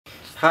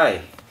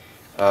Hi,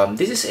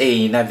 this is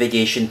a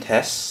navigation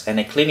test and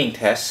a cleaning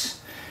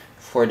test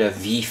for the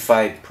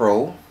V5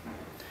 Pro,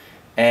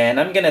 and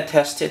I'm gonna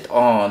test it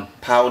on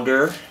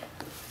powder,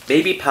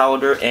 baby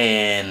powder,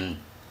 and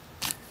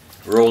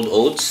rolled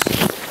oats.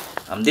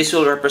 This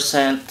will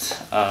represent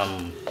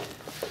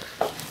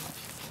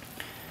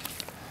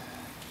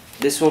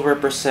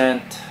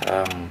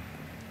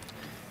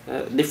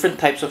different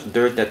types of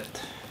dirt that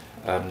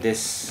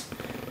this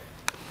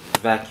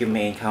vacuum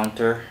may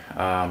encounter.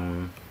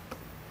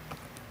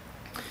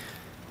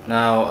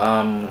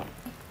 Now,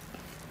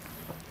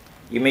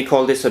 you may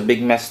call this a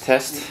big mess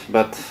test,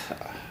 but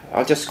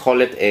I'll just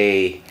call it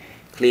a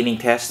cleaning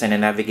test and a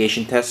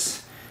navigation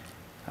test,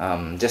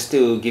 just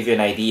to give you an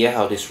idea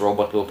how this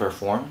robot will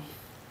perform.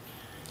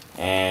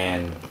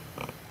 And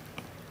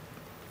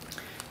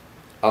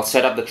I'll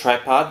set up the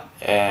tripod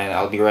and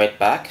I'll be right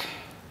back.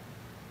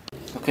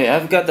 Okay,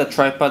 I've got the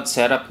tripod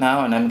set up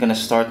now, and I'm gonna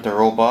start the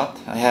robot.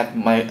 I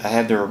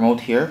have the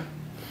remote here.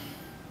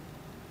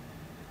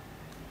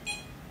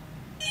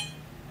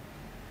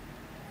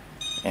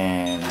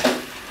 And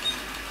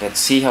let's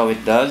see how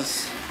it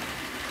does.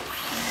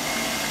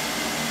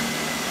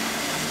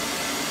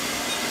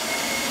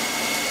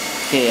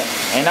 Okay,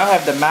 I now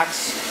have the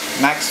max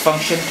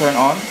function turned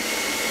on,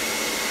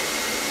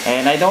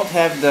 and I don't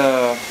have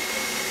the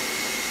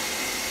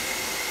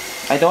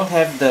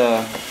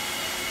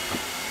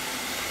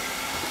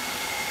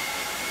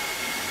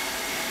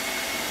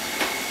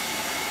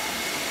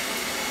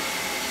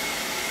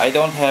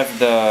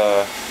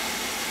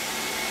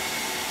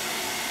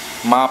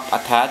mop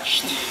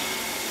attached,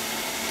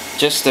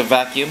 just the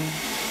vacuum.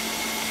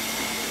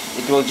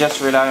 It will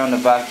just rely on the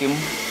vacuum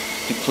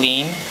to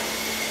clean.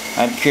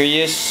 I'm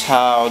curious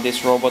how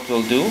this robot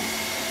will do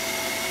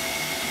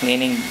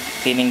cleaning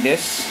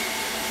this,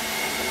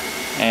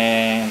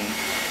 and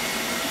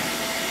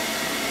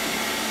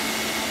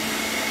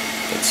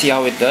let's see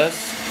how it does.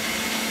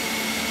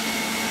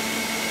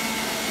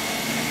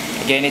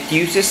 Again, it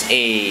uses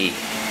a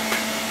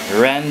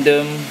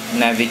random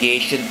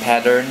navigation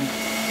pattern,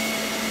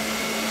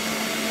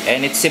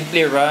 and it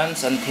simply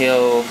runs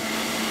until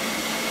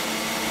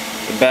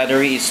the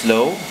battery is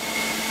low.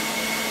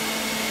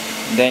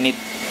 Then it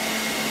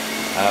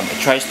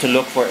tries to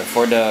look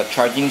for the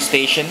charging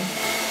station.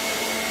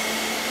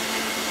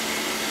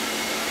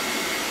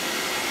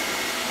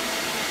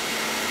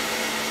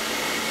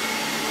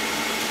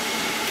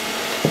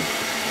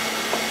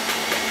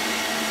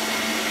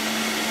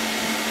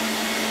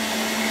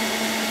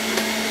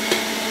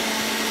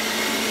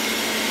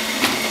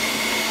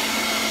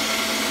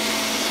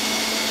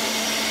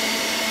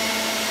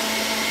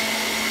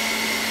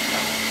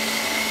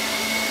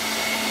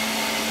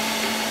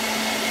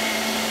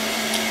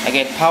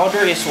 Again,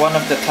 powder is one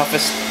of the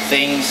toughest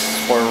things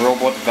for a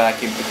robot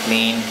vacuum to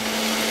clean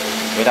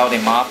without a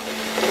mop.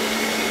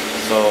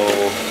 So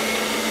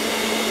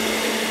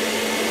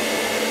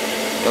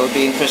it'll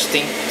be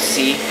interesting to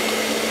see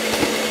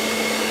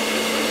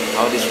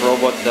how this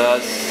robot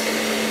does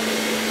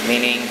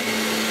cleaning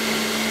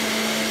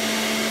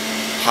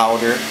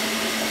powder,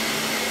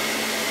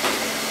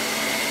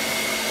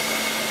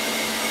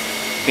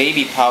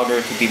 baby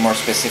powder to be more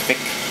specific.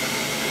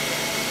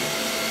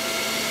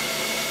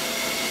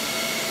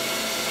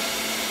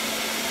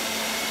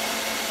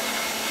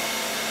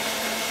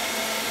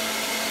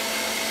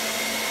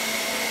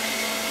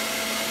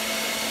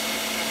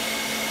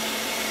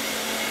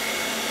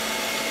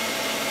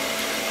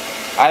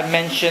 I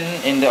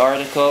mentioned in the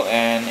article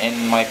and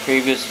in my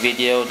previous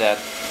video that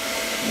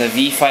the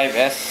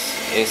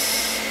V5S is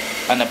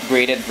an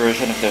upgraded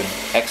version of the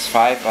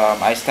X5.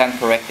 I stand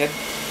corrected.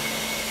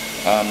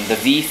 The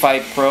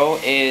V5 Pro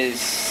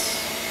is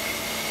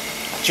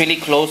actually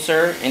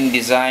closer in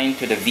design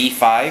to the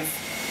V5,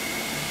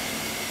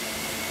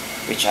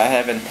 which I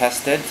haven't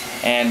tested,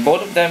 and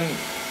both of them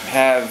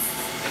have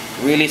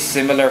really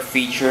similar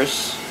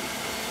features.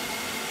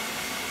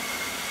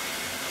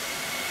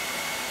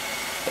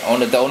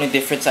 The only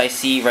difference I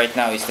see right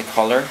now is the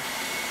color.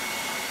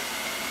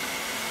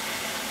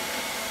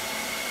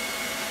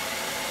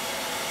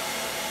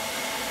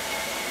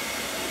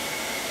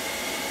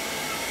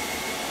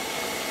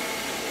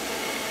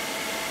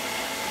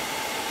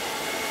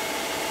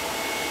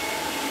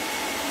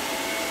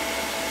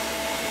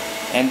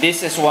 And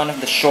this is one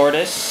of the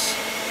shortest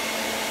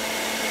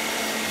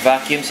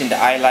vacuums in the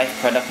ILIFE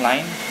product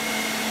line.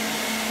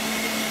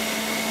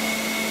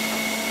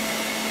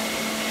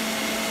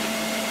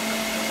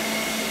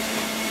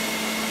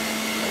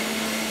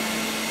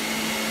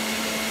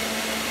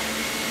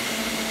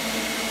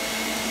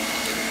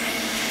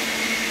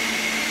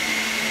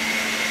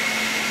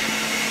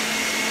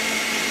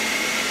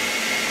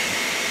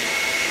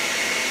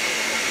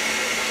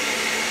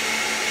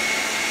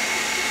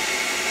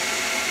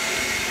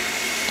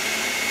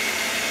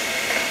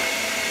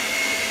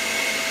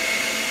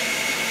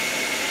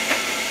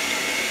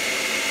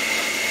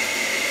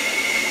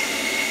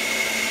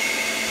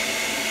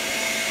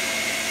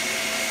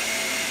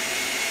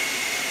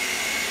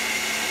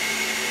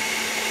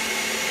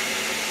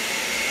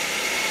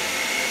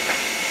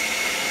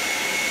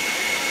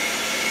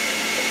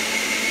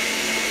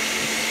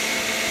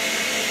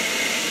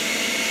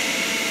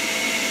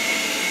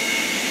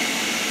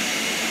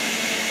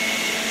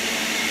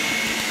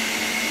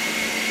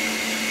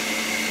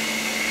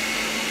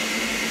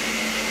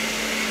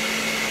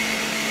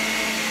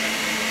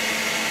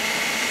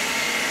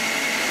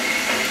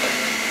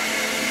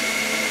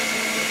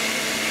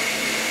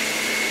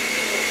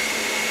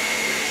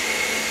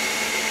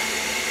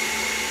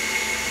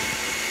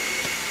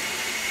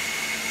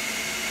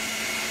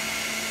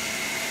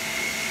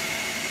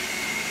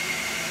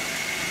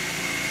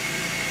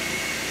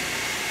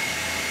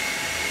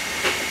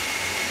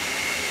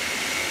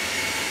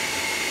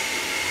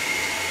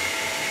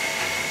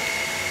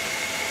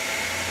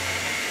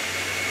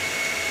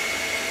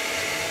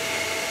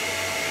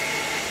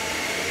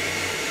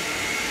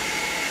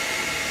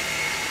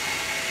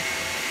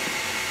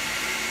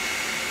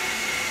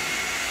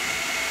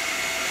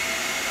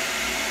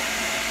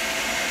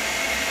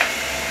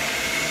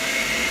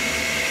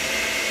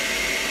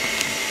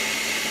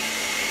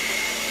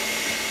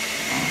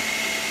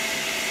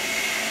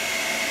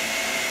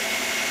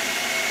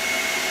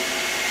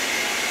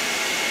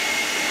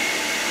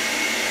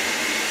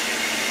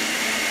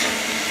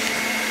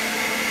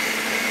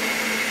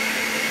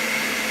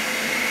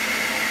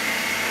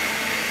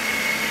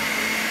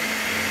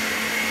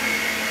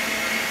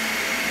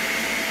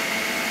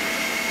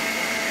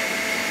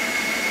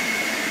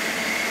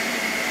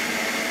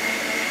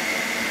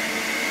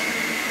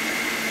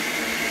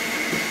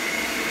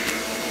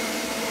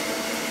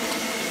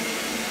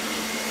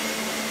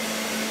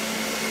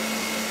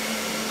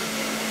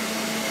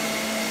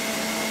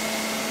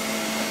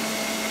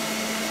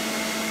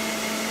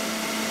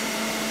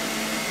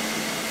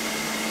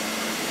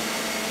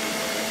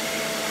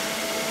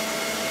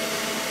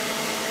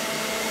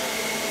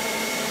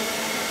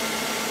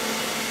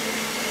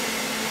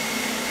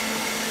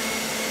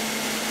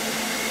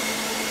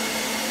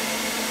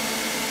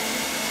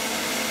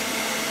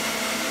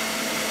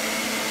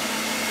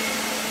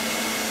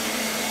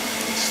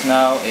 It's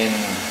now in,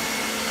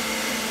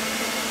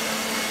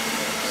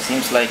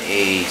 seems like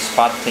a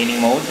spot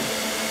cleaning mode.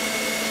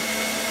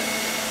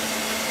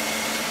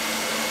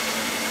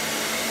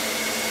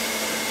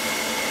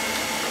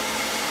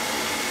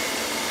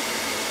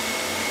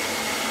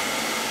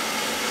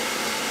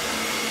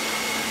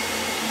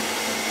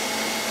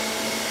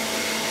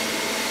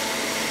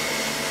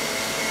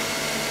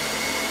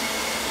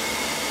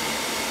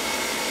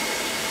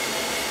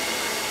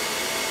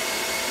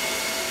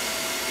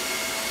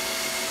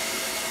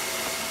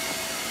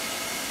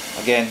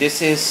 Again,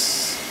 this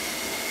is,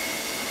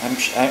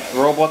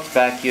 robot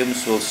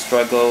vacuums will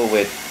struggle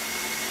with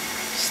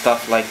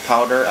stuff like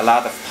powder, a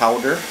lot of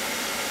powder,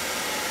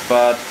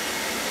 but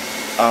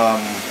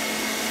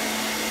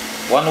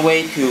one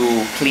way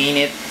to clean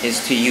it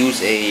is to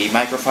use a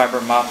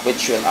microfiber mop,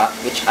 which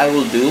I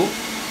will do.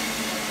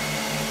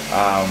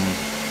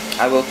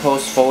 I will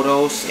post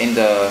photos in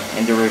the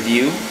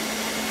review,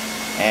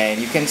 and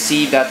you can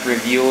see that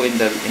review in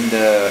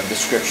the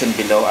description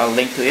below. I'll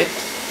link to it.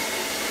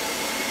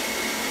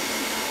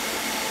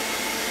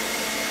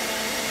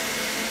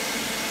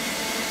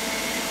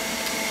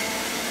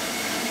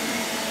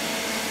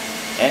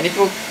 And it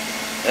will,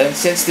 and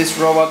since this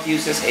robot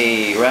uses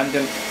a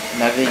random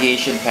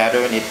navigation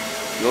pattern, it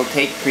will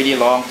take pretty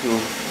long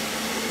to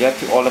get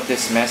to all of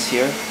this mess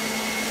here.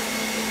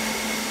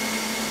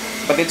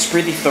 But it's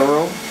pretty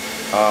thorough.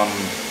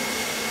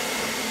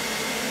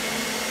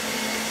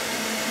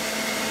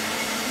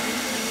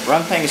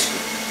 Runtime is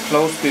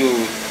close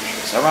to,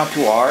 it's around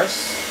 2 hours.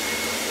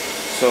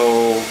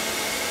 So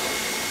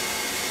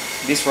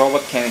this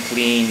robot can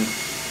clean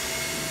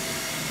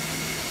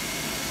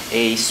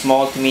a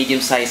small to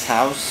medium-sized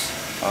house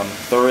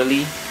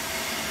thoroughly.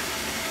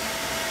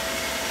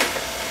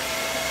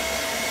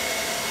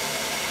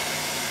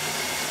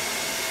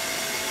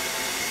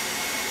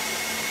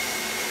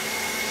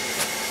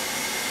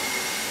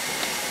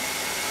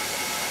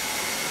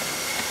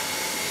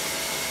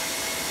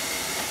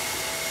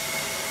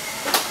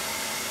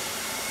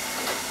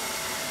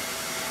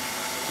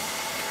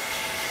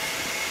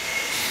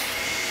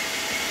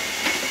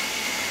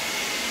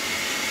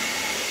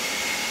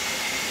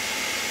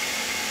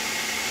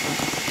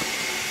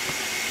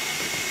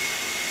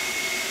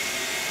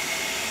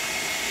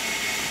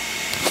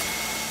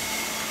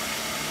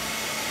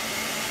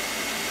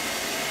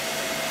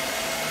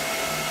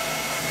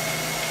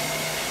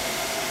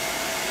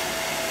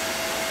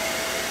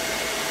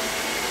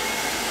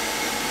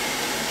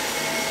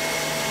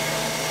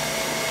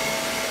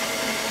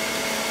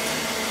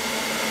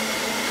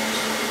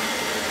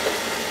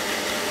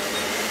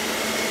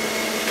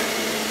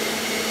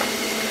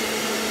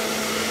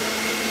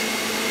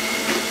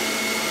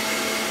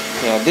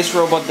 Yeah, this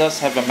robot does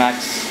have a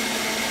max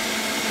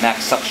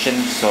suction,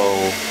 so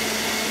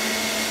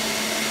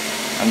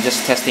I'm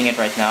just testing it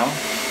right now.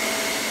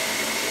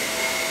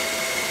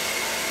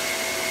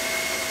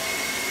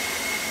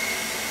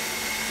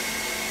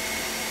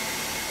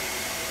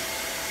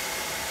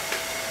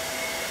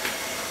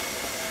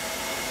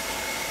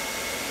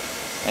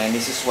 And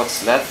this is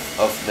what's left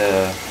of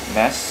the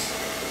mess.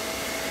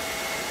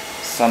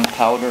 Some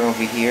powder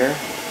over here.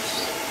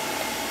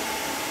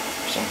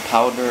 Some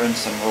powder and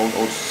some rolled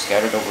oats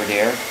scattered over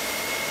there.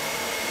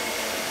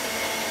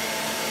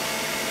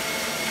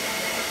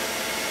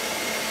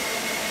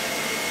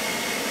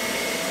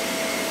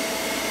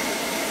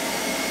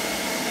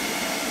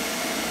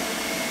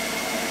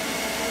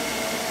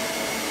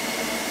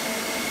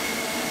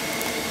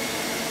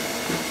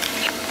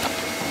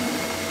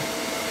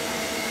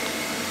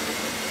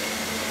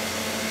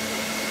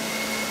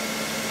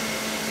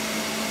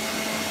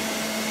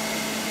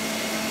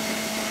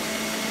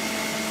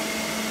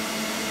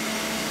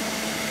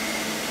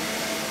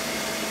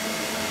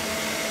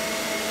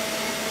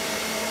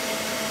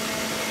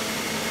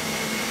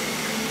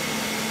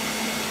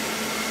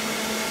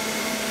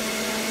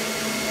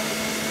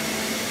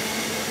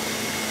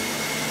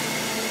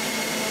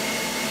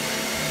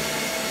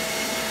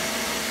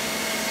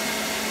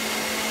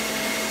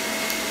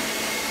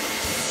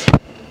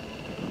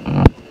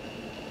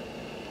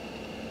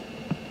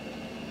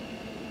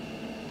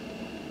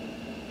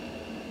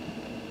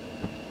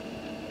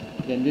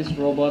 Then this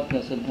robot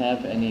doesn't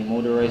have any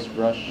motorized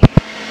brush,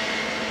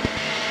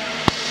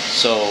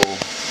 so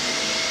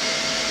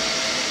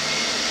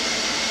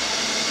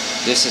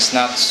this is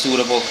not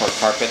suitable for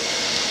carpet.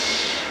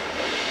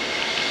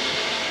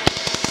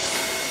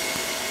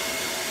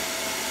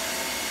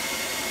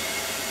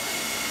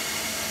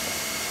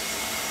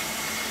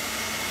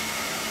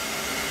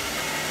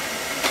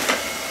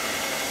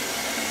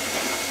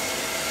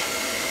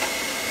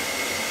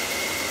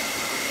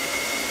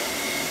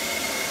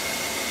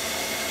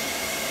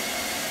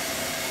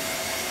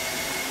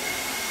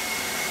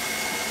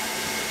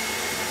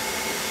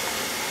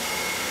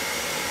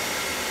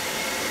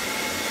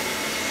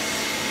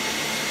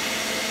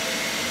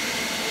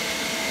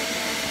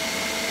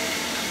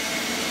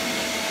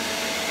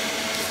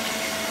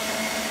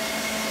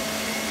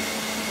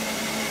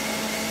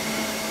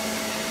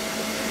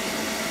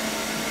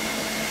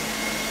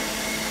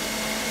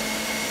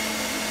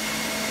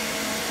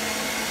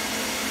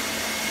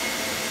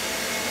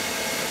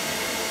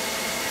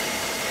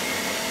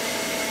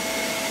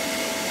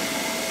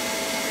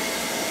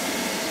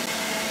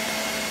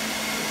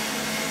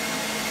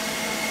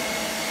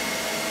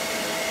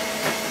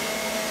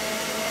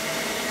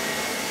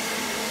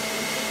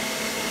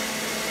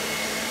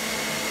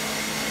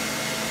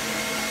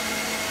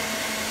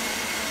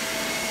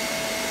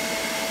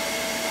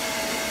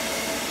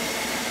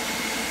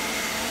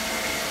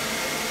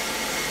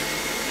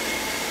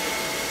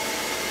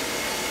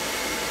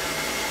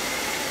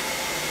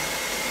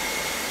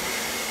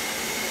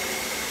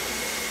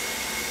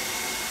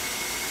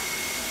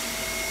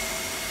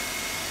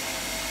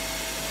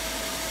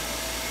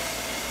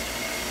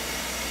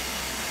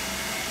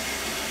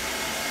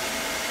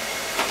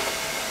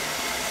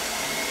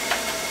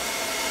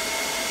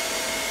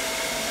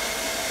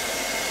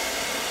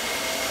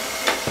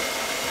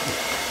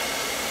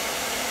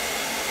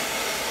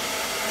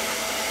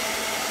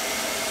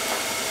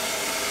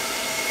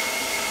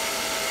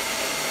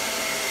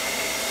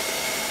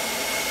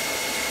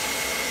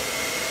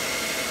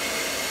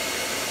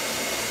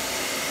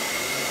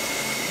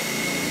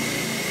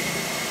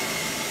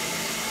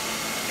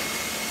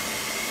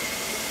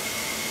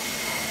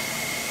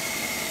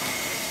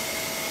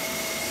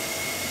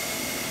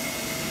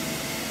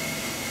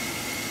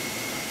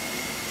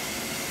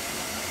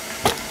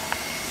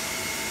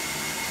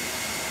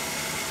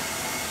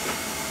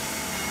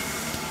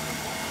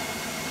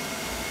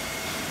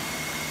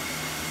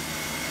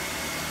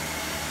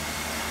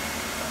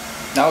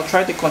 Now I'll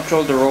try to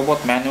control the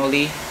robot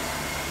manually,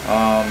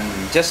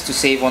 just to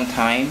save on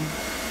time,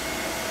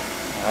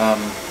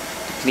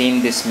 to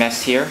clean this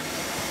mess here.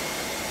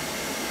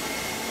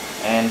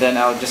 And then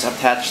I'll just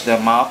attach the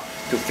mop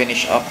to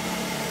finish up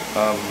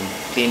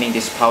cleaning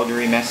this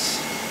powdery mess.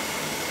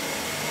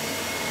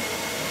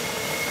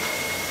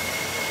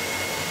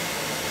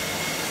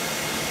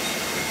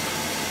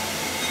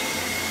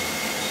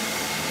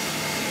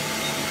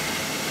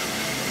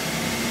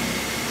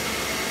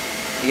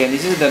 Again,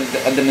 this is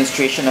a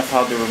demonstration of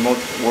how the remote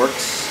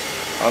works.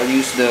 I'll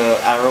use the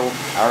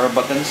arrow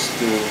buttons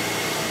to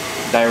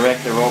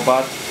direct the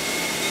robot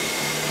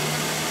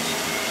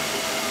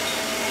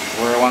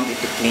where I want it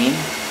to clean.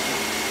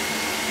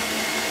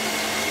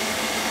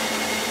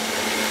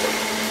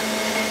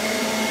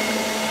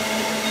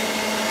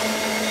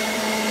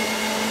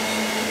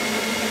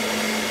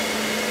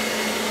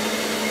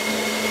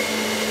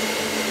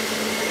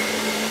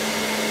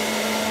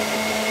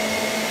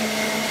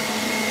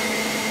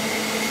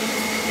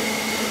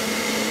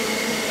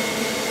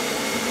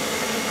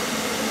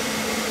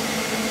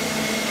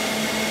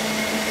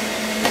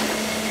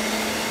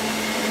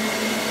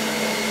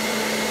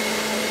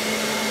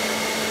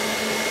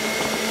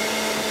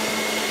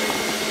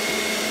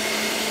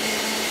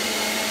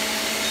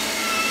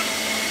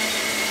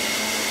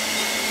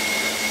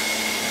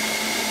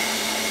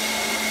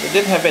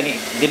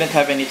 Didn't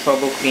have any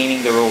trouble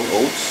cleaning the rolled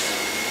oats.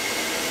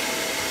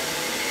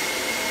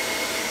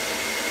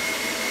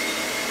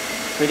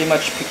 Pretty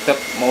much picked up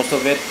most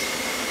of it.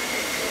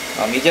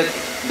 It just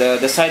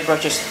the side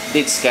brushes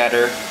did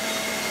scatter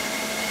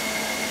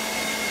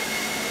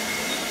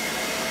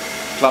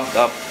clumped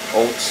up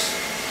oats,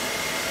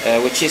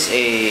 which is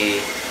a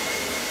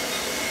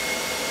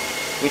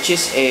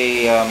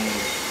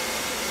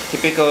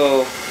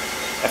typical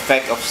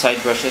effect of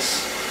side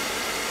brushes.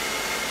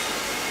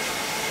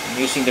 I'm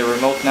using the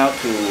remote now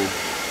to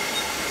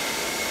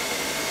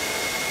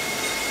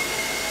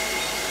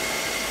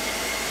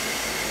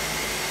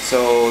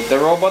so the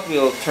robot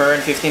will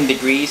turn 15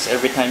 degrees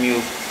every time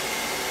you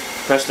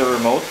press the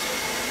remote.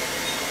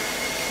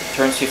 It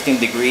turns 15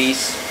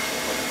 degrees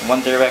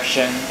one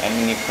direction, and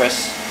when you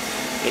press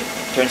it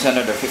turns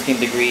another 15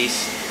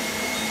 degrees.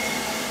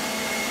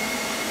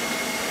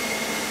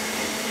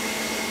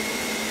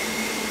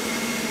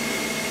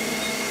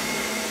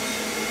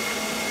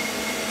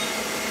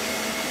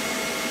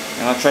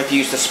 And I'll try to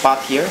use the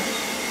spot here,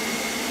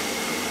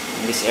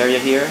 in this area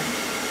here.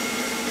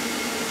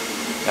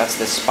 That's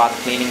the spot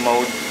cleaning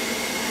mode.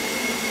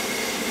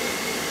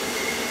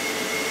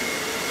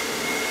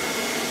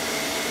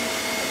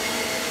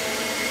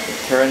 It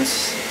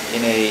turns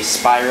in a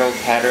spiral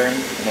pattern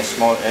in a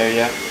small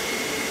area.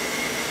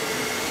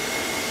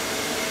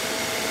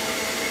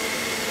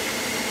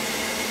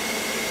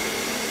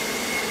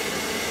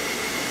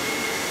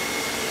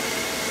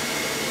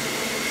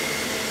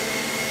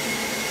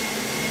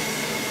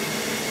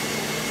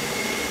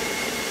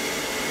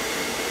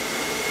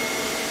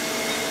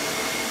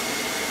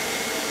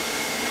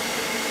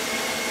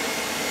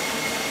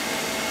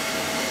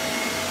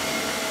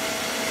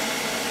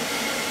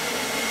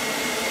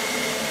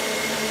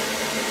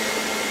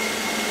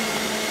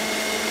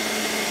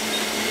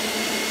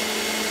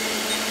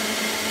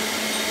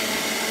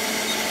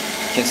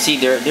 You can see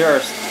there are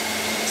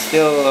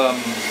still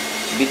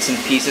bits and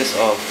pieces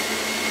of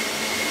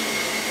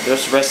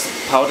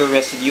powder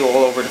residue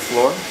all over the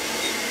floor.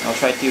 I'll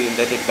try to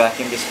let it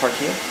vacuum this part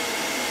here.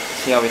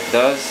 See how it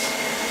does.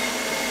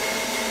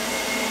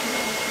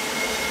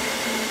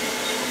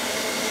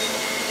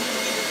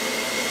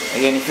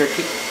 Again,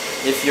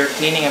 if you're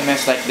cleaning a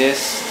mess like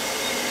this,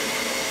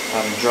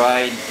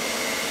 dried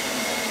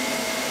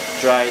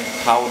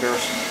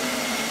powders,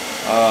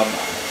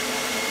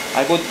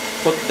 I would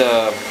put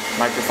the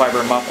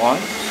microfiber mop on.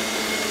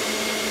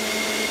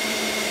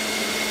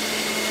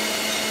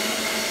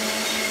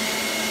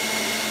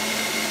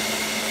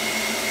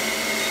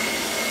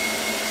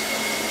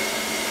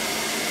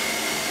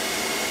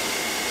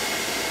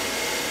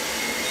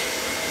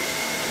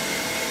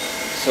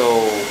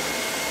 So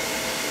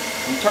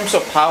in terms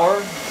of power,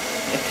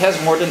 it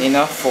has more than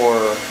enough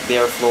for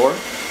bare floor.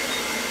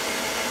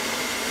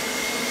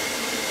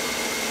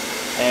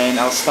 And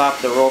I'll stop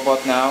the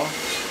robot now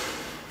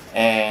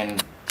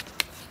and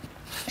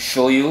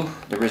show you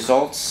the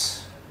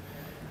results.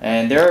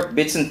 And there are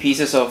bits and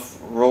pieces of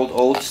rolled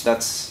oats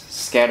that's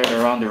scattered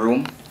around the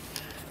room,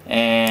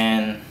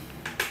 and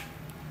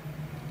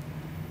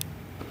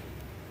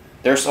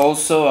there's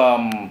also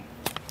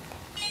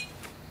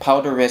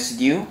powder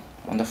residue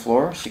on the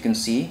floor, as you can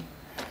see.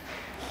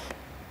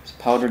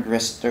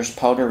 There's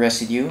powder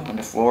residue on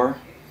the floor,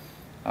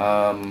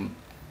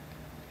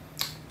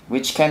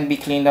 which can be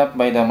cleaned up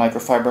by the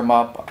microfiber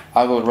mop.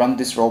 I will run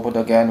this robot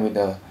again with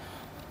the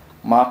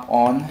mop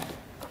on.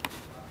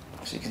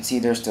 So you can see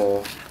there's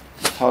the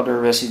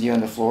powder residue on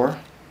the floor.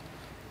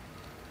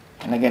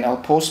 And again, I'll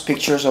post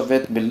pictures of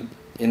it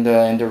in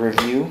the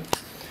review.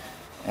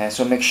 And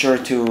so make sure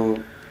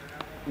to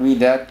read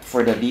that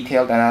for the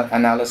detailed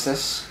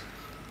analysis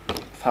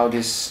how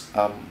this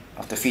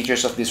of the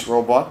features of this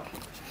robot.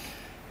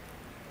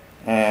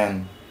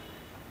 And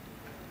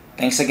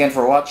thanks again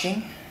for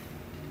watching.